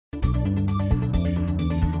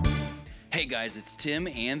Hey guys, it's Tim,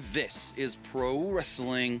 and this is Pro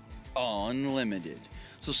Wrestling Unlimited.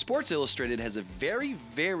 So Sports Illustrated has a very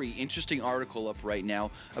interesting article up right now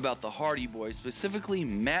about the Hardy Boys, specifically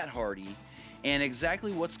Matt Hardy, and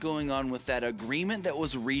exactly what's going on with that agreement that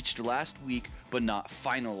was reached last week but not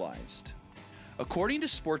finalized. According to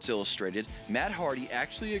Sports Illustrated, Matt Hardy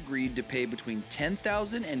actually agreed to pay between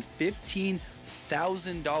 $10,000 and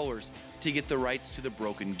 $15,000 to get the rights to the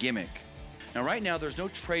broken gimmick. Now right now there's no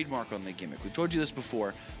trademark on the gimmick. We've told you this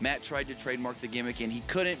before. Matt tried to trademark the gimmick and he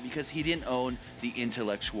couldn't because he didn't own the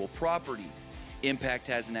intellectual property. Impact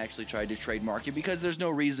hasn't actually tried to trademark it because there's no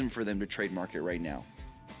reason for them to trademark it right now.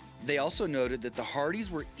 They also noted that the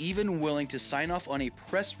Hardys were even willing to sign off on a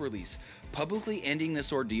press release publicly ending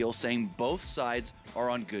this ordeal, saying both sides are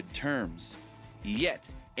on good terms. Yet,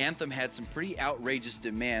 Anthem had some pretty outrageous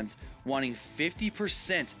demands, wanting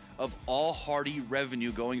 50% of all Hardy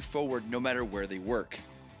revenue going forward no matter where they work.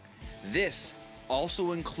 This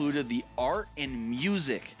also included the art and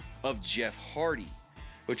music of Jeff Hardy,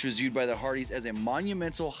 which was viewed by the Hardys as a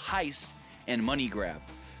monumental heist and money grab.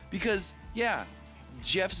 Because, yeah,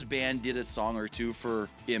 Jeff's band did a song or two for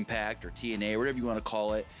Impact or TNA or whatever you want to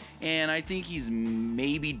call it, and I think he's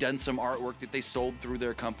maybe done some artwork that they sold through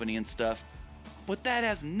their company and stuff. But that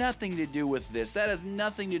has nothing to do with this. That has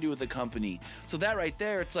nothing to do with the company. So that right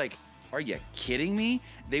there, it's like, are you kidding me?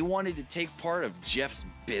 They wanted to take part of Jeff's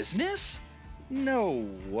business? No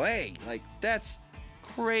way. Like, that's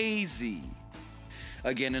crazy.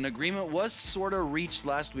 Again, an agreement was sort of reached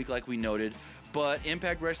last week like we noted, but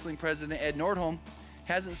Impact Wrestling President Ed Nordholm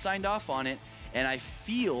hasn't signed off on it, and I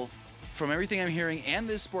feel, from everything I'm hearing and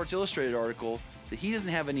this Sports Illustrated article, that he doesn't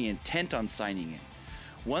have any intent on signing it.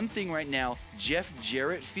 One thing right now, Jeff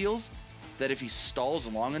Jarrett feels that if he stalls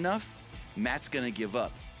long enough, Matt's going to give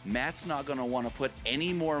up. Matt's not going to want to put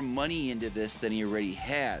any more money into this than he already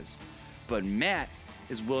has. But Matt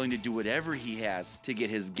is willing to do whatever he has to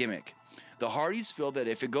get his gimmick. The Hardys feel that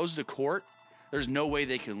if it goes to court, there's no way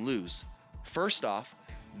they can lose. First off,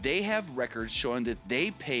 they have records showing that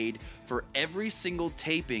they paid for every single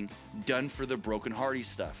taping done for the Broken Hardy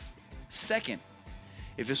stuff. Second,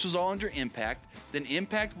 if this was all under Impact, then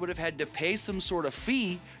Impact would have had to pay some sort of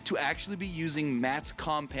fee to actually be using Matt's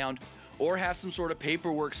compound or have some sort of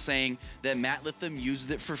paperwork saying that Matt let them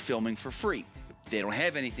use it for filming for free. They don't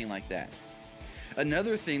have anything like that.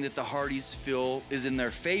 Another thing that the Hardys feel is in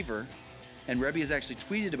their favor, and Rebby has actually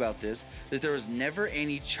tweeted about this, that there was never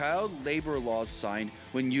any child labor laws signed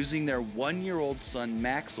when using their 1-year-old son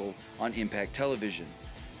Maxwell on Impact Television.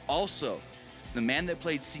 Also, the man that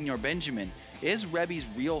played Senor Benjamin is Rebby's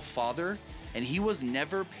real father, and he was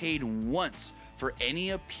never paid once for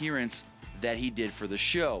any appearance that he did for the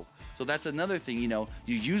show. So that's another thing, you know,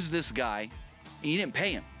 you use this guy and you didn't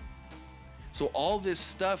pay him. So all this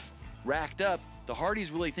stuff racked up, the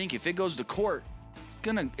Hardys really think if it goes to court,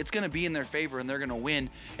 it's gonna be in their favor and they're gonna win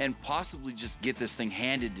and possibly just get this thing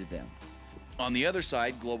handed to them. On the other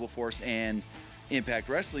side, Global Force and Impact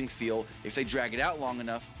Wrestling feel if they drag it out long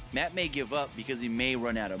enough, Matt may give up because he may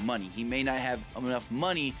run out of money. He may not have enough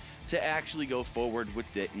money to actually go forward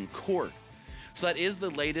with it in court. So that is the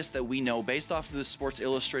latest that we know based off of the Sports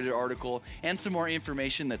Illustrated article and some more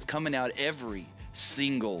information that's coming out every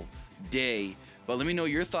single day. But let me know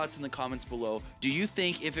your thoughts in the comments below. Do you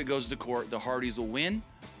think if it goes to court, the Hardys will win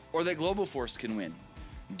or that Global Force can win?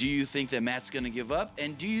 Do you think that Matt's going to give up?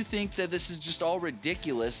 And do you think that this is just all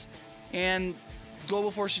ridiculous and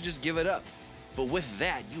Global Force should just give it up? But with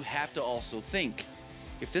that, you have to also think,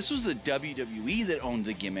 if this was the WWE that owned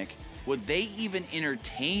the gimmick, would they even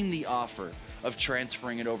entertain the offer of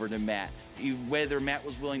transferring it over to Matt? Whether Matt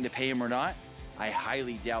was willing to pay him or not, I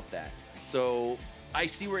highly doubt that. So I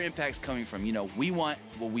see where Impact's coming from. You know, we want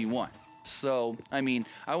what we want. So, I mean,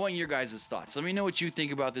 I want your guys' thoughts. Let me know what you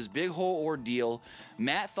think about this big whole ordeal.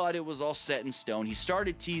 Matt thought it was all set in stone. He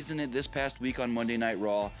started teasing it this past week on Monday Night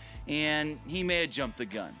Raw, and he may have jumped the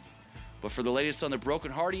gun. But for the latest on the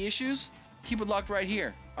Broken Hardy issues, keep it locked right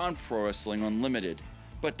here on Pro Wrestling Unlimited.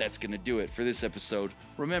 But that's going to do it for this episode.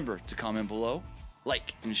 Remember to comment below,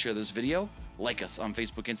 like and share this video, like us on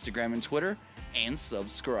Facebook, Instagram, and Twitter, and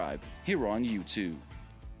subscribe here on YouTube.